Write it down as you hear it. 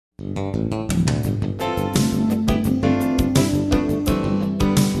Okay,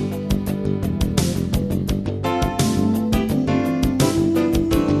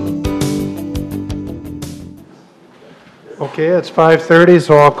 it's 5:30,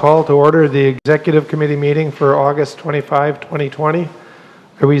 so I'll call to order the Executive Committee meeting for August 25, 2020.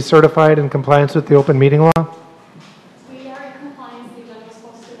 Are we certified in compliance with the open meeting law? We are in compliance. The agenda was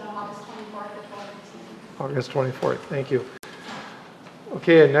posted on August 24th at 12:15. August 24th, thank you.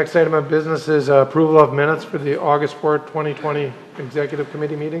 Okay, next item of business is approval of minutes for the August 4th, 2020 Executive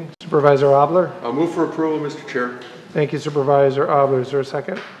Committee meeting. Supervisor Obler? I'll move for approval, Mr. Chair. Thank you, Supervisor Obler. Is there a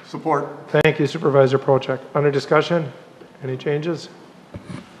second? Support. Thank you, Supervisor Prochek. Under discussion? Any changes?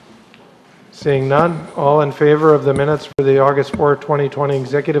 Seeing none, all in favor of the minutes for the August 4, 2020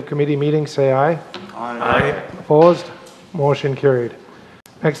 Executive Committee meeting, say aye. Aye. Opposed? Motion carried.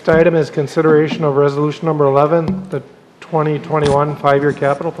 Next item is consideration of resolution number 11, the 2021 5-year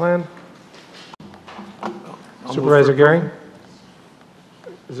capital plan. Supervisor Gehring?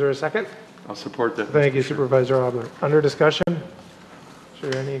 Is there a second? I'll support that. Thank you, Supervisor Obler. Under discussion? Is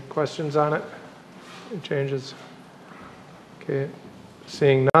there any questions on it? Any changes? Okay,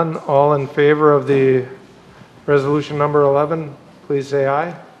 seeing none, all in favor of the resolution number 11, please say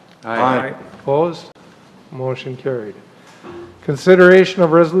aye. Aye. Opposed? Motion carried. Consideration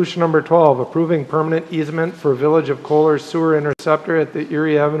of resolution number 12, approving permanent easement for Village of Kohler sewer interceptor at the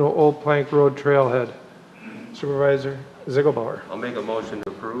Erie Avenue Old Plank Road trailhead. Supervisor Ziegelbauer. I'll make a motion to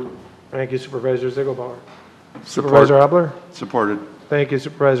approve. Thank you, Supervisor Ziegelbauer. Supervisor Obler? Supported. Thank you,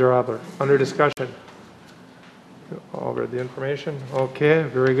 Supervisor Obler. Under discussion? All read the information. Okay,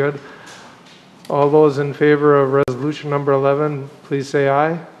 very good. All those in favor of resolution number 11, please say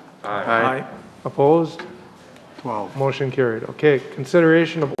aye. Aye. Opposed? 12. Motion carried. Okay,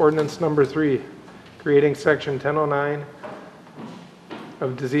 consideration of ordinance number 3, creating section 1009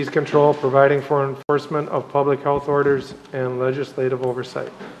 of disease control, providing for enforcement of public health orders and legislative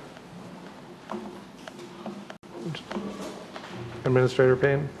oversight. Administrator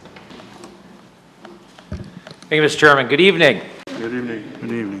Payne. Thank you, Mr. Chairman. Good evening. Good evening.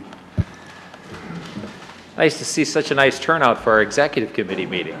 Good evening. Nice to see such a nice turnout for our executive committee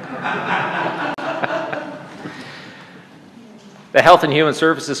meeting. The Health and Human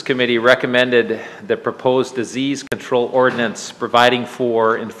Services Committee recommended the proposed disease control ordinance providing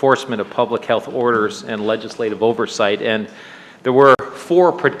for enforcement of public health orders and legislative oversight, and there were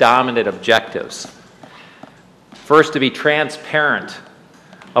 4 predominant objectives. First, to be transparent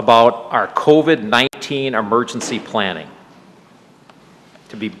about our COVID-19 emergency planning,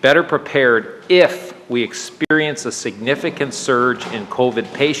 to be better prepared if we experience a significant surge in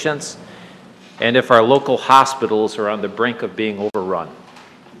COVID patients and if our local hospitals are on the brink of being overrun.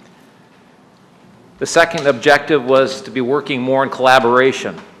 The second objective was to be working more in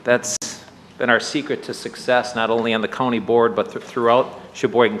collaboration. That's been our secret to success, not only on the county board, but throughout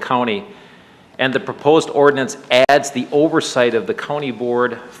Sheboygan County. And the proposed ordinance adds the oversight of the county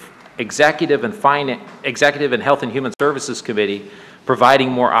board, executive and Health and Human Services Committee,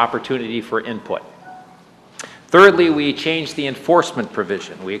 providing more opportunity for input. Thirdly, we changed the enforcement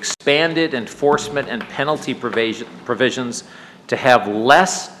provision. We expanded enforcement and penalty provisions to have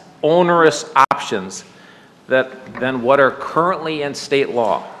less onerous options than what are currently in state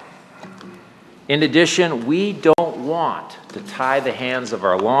law. In addition, we don't want to tie the hands of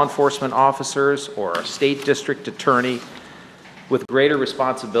our law enforcement officers or our state district attorney with greater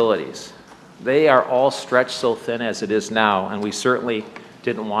responsibilities. They are all stretched so thin as it is now, and we certainly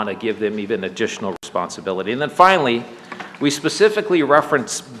didn't want to give them even additional responsibility. And then finally, we specifically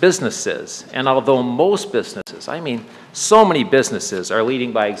reference businesses, and although most businesses, I mean so many businesses, are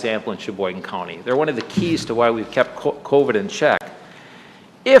leading by example in Sheboygan County, they're one of the keys to why we've kept COVID in check.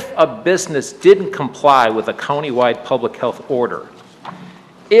 If a business didn't comply with a countywide public health order,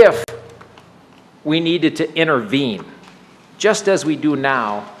 if we needed to intervene, just as we do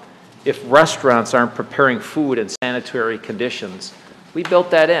now, if restaurants aren't preparing food in sanitary conditions, we built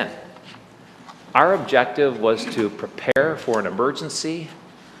that in. Our objective was to prepare for an emergency,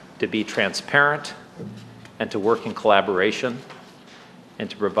 to be transparent, and to work in collaboration, and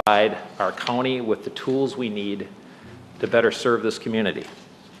to provide our county with the tools we need to better serve this community.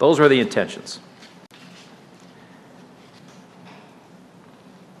 Those were the intentions.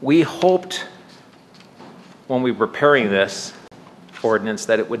 We hoped when we were preparing this ordinance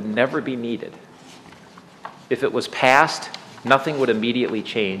that it would never be needed. If it was passed, nothing would immediately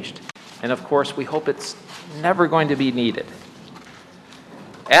change. And of course, we hope it's never going to be needed.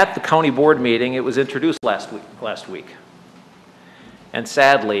 At the county board meeting, it was introduced last week. And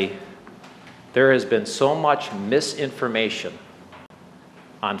sadly, there has been so much misinformation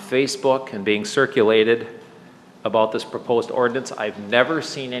on Facebook and being circulated about this proposed ordinance. I've never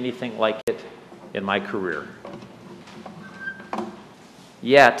seen anything like it in my career.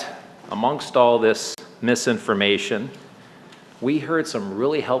 Yet, amongst all this misinformation, we heard some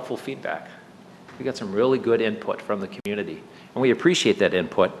really helpful feedback. We got some really good input from the community, and we appreciate that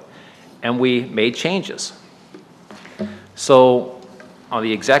input, and we made changes. So, on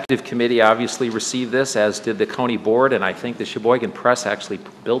the executive committee obviously received this, as did the county board, and I think the Sheboygan Press actually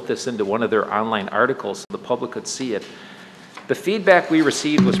built this into one of their online articles so the public could see it. The feedback we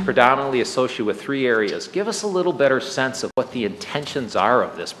received was predominantly associated with 3 areas. Give us a little better sense of what the intentions are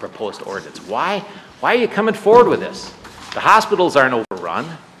of this proposed ordinance. Why are you coming forward with this? The hospitals aren't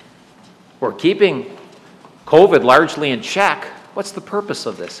overrun. We're keeping COVID largely in check. What's the purpose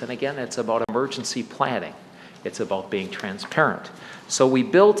of this? And again, it's about emergency planning. It's about being transparent. So we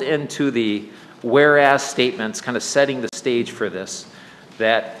built into the whereas statements, kind of setting the stage for this,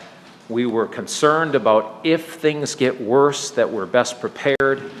 that we were concerned about if things get worse, that we're best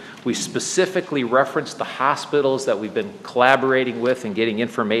prepared. We specifically referenced the hospitals that we've been collaborating with and getting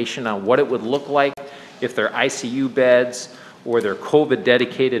information on what it would look like if their ICU beds or their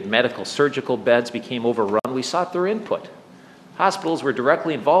COVID-dedicated medical surgical beds became overrun. We sought their input. Hospitals were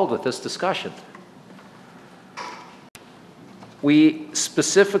directly involved with this discussion. We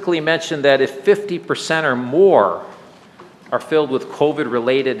specifically mentioned that if 50% or more are filled with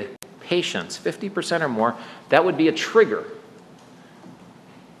COVID-related patients, 50% or more, that would be a trigger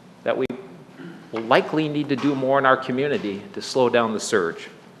that we will likely need to do more in our community to slow down the surge.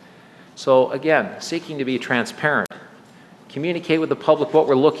 So again, seeking to be transparent, communicate with the public what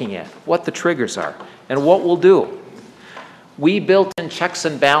we're looking at, what the triggers are, and what we'll do. We built in checks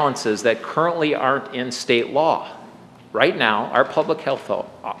and balances that currently aren't in state law. Right now, our public health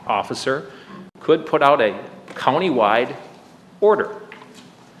officer could put out a county-wide order.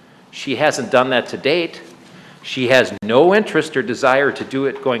 She hasn't done that to date. She has no interest or desire to do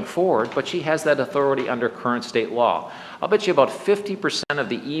it going forward, but she has that authority under current state law. I'll bet you about 50% of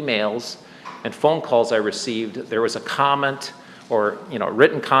the emails and phone calls I received, there was a comment or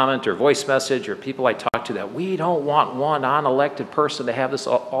written comment or voice message or people I talked to that we don't want one unelected person to have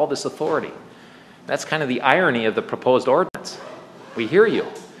all this authority. That's kind of the irony of the proposed ordinance. We hear you.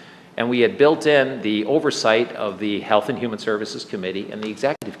 And we had built in the oversight of the Health and Human Services Committee and the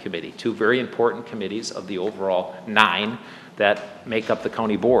Executive Committee, 2 very important committees of the overall 9 that make up the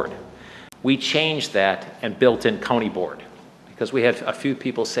county board. We changed that and built in county board because we had a few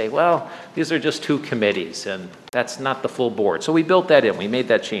people say, well, these are just 2 committees and that's not the full board. So we built that in. We made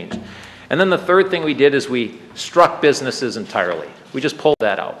that change. And then the third thing we did is we struck businesses entirely. We just pulled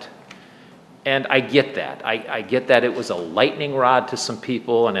that out. And I get that. I get that it was a lightning rod to some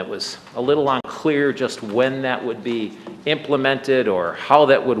people and it was a little unclear just when that would be implemented or how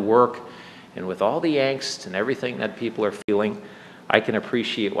that would work. And with all the angst and everything that people are feeling, I can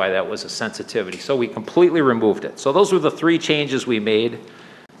appreciate why that was a sensitivity. So we completely removed it. So those were the 3 changes we made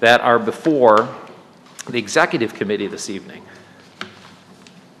that are before the Executive Committee this evening.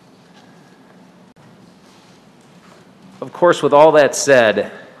 Of course, with all that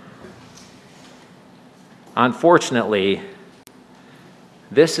said, unfortunately,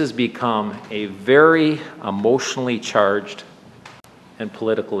 this has become a very emotionally charged and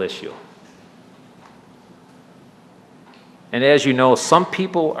political issue. And as you know, some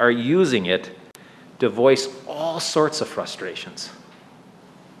people are using it to voice all sorts of frustrations,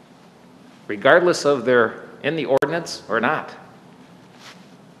 regardless of they're in the ordinance or not.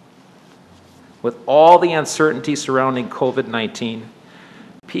 With all the uncertainty surrounding COVID-19,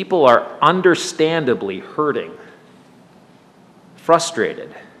 people are understandably hurting,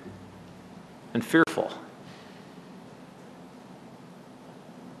 frustrated, and fearful.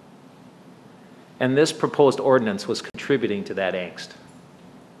 And this proposed ordinance was contributing to that angst.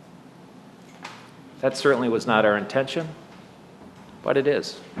 That certainly was not our intention, but it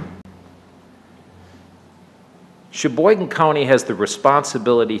is. Sheboygan County has the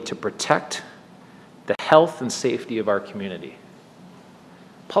responsibility to protect the health and safety of our community.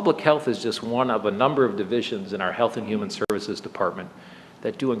 Public health is just one of a number of divisions in our Health and Human Services Department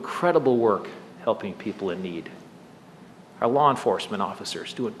that do incredible work helping people in need. Our law enforcement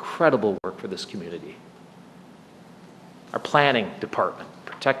officers do incredible work for this community. Our planning department,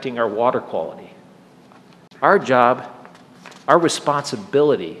 protecting our water quality. Our job, our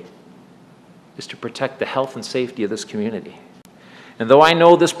responsibility is to protect the health and safety of this community. And though I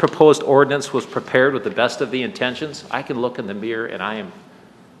know this proposed ordinance was prepared with the best of the intentions, I can look in the mirror and I am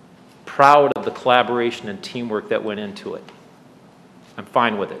proud of the collaboration and teamwork that went into it. I'm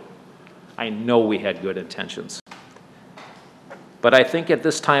fine with it. I know we had good intentions. But I think at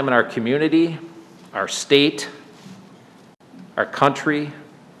this time in our community, our state, our country,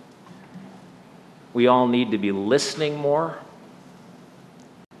 we all need to be listening more,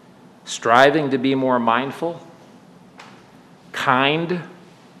 striving to be more mindful, kind,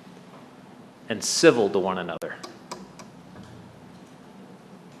 and civil to one another.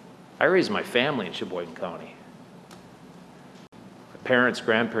 I raised my family in Sheboygan County. My parents,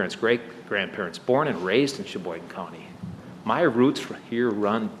 grandparents, great-grandparents, born and raised in Sheboygan County. My roots here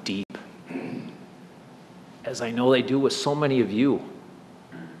run deep, as I know they do with so many of you.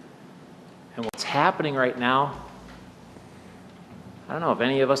 And what's happening right now, I don't know if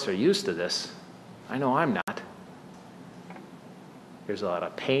any of us are used to this. I know I'm not. There's a lot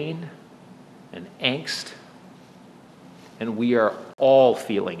of pain and angst, and we are all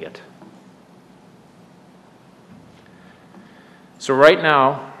feeling it. So right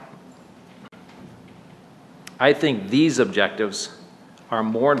now, I think these objectives are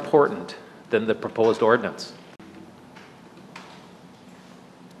more important than the proposed ordinance.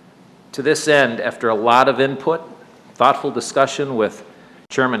 To this end, after a lot of input, thoughtful discussion with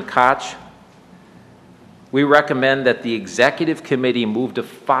Chairman Koch, we recommend that the Executive Committee move to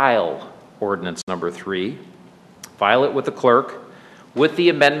file ordinance number 3, file it with the clerk, with the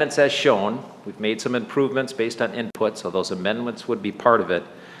amendments as shown. We've made some improvements based on input, so those amendments would be part of it,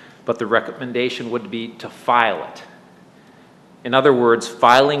 but the recommendation would be to file it. In other words,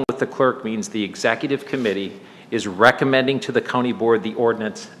 filing with the clerk means the Executive Committee is recommending to the County Board the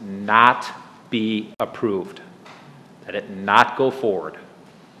ordinance not be approved, that it not go forward.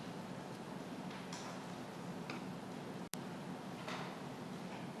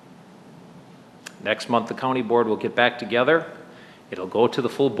 Next month, the County Board will get back together. It'll go to the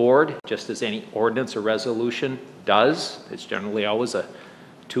full board, just as any ordinance or resolution does. It's generally always a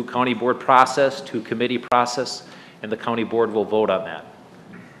 2 County Board process, 2 committee process, and the County Board will vote on that.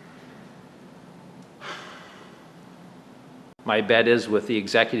 My bet is with the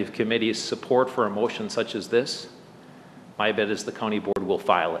Executive Committee's support for a motion such as this, my bet is the County Board will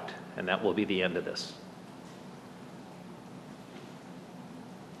file it, and that will be the end of this.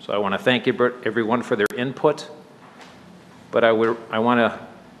 So I want to thank everyone for their input, but I want to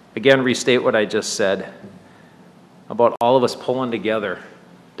again restate what I just said about all of us pulling together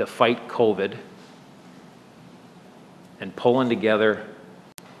to fight COVID and pulling together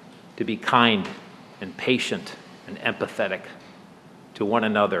to be kind and patient and empathetic to one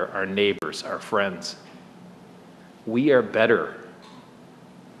another, our neighbors, our friends. We are better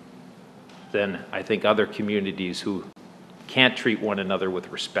than, I think, other communities who can't treat one another with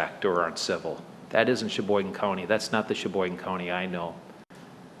respect or aren't civil. That isn't Sheboygan County. That's not the Sheboygan County I know.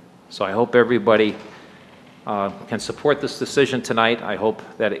 So I hope everybody can support this decision tonight. I hope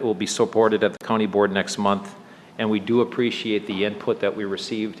that it will be supported at the County Board next month. And we do appreciate the input that we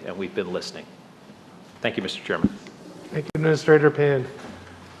received, and we've been listening. Thank you, Mr. Chairman. Thank you, Administrator Payne.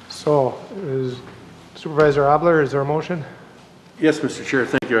 So, Supervisor Obler, is there a motion? Yes, Mr. Chair,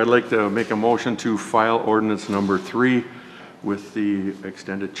 thank you. I'd like to make a motion to file ordinance number 3 with the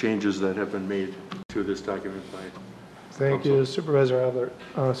extended changes that have been made to this document by Thank you, Supervisor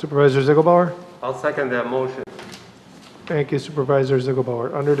Obler. Supervisor Ziegelbauer? I'll second that motion. Thank you, Supervisor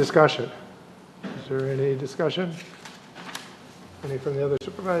Ziegelbauer. Under discussion. Is there any discussion? Any from the other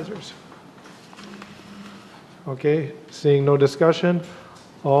supervisors? Okay, seeing no discussion,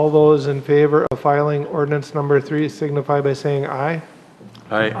 all those in favor of filing ordinance number 3 signify by saying aye.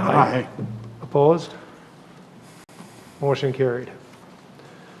 Aye. Aye. Opposed? Motion carried.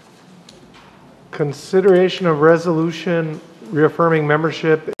 Consideration of resolution reaffirming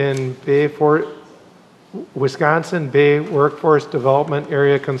membership in Wisconsin Bay Workforce Development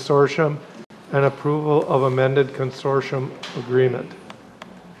Area Consortium and approval of amended consortium agreement.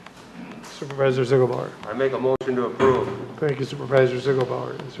 Supervisor Ziegelbauer. I make a motion to approve. Thank you, Supervisor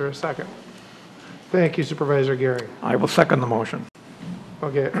Ziegelbauer. Is there a second? Thank you, Supervisor Gehring. I will second the motion.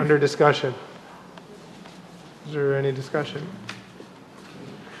 Okay, under discussion. Is there any discussion?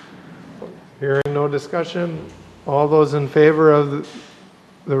 Hearing no discussion, all those in favor of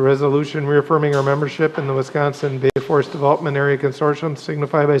the resolution reaffirming our membership in the Wisconsin Bay Forest Development Area Consortium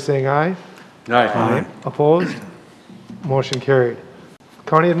signify by saying aye. Aye. Aye. Opposed? Motion carried.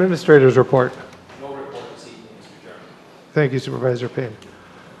 County Administrator's report. No report this evening, Mr. Chairman. Thank you, Supervisor Payne.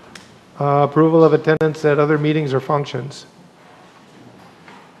 Approval of attendance at other meetings or functions.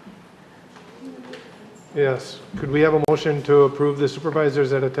 Yes. Could we have a motion to approve the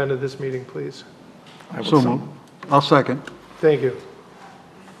supervisors that attended this meeting, please? I will So moved. I'll second. Thank you.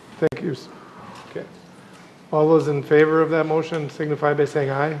 Thank you. Okay. All those in favor of that motion signify by saying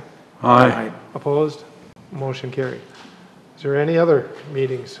aye. Aye. Opposed? Motion carried. Is there any other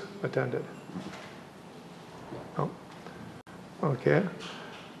meetings attended? No? Okay.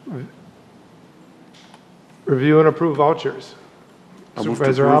 Review and approve vouchers. I'll move to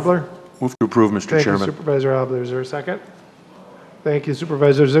Supervisor approve. Obler? Move to approve, Mr. Thank you, Chairman. Supervisor Obler. Is there a second? Thank you,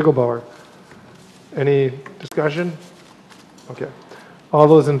 Supervisor Ziegelbauer. Any discussion? Okay. All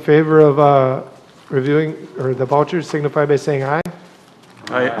those in favor of reviewing, or the vouchers signify by saying aye.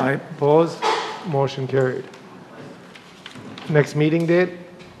 Aye. Opposed? Motion carried. Next meeting date?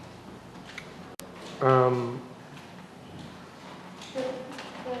 The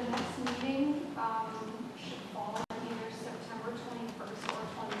next meeting should fall on either September 21st or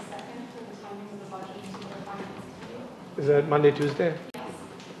 22nd for the timing of the budget to the finance committee. Is that Monday, Tuesday?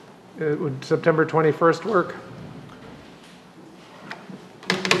 Yes. Would September 21st work?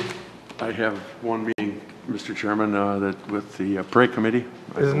 I have one meeting, Mr. Chairman, that with the parade committee.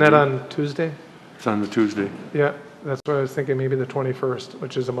 Isn't that on Tuesday? It's on the Tuesday, Yeah, that's what I was thinking, maybe the 21st,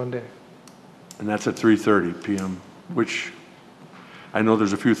 which is a Monday. and that's at 3:30 PM, which I know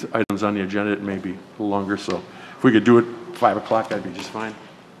there's a few items on the agenda, it may be a little longer, so if we could do it 5 o'clock, that'd be just fine.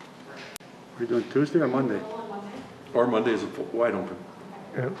 Are you doing Tuesday or Monday? Or Monday is wide open.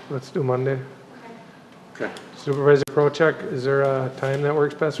 Yeah, let's do Monday. Okay. Supervisor Prochek, is there a time that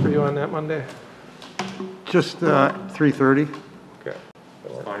works best for you on that Monday? Just 3:30. Okay.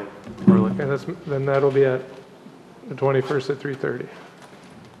 Fine. Okay, then that'll be at the 21st at 3:30.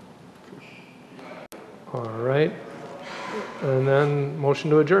 All right. And then motion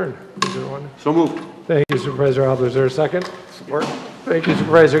to adjourn. Is there one? So moved. Thank you, Supervisor Adler. Is there a second? Support. Thank you,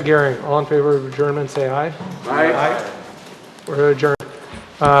 Supervisor Gehring. All in favor of adjournment, say aye. Aye. We're adjourned.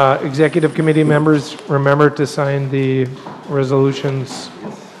 Executive committee members, remember to sign the resolutions.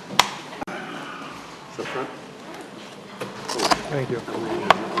 Thank you.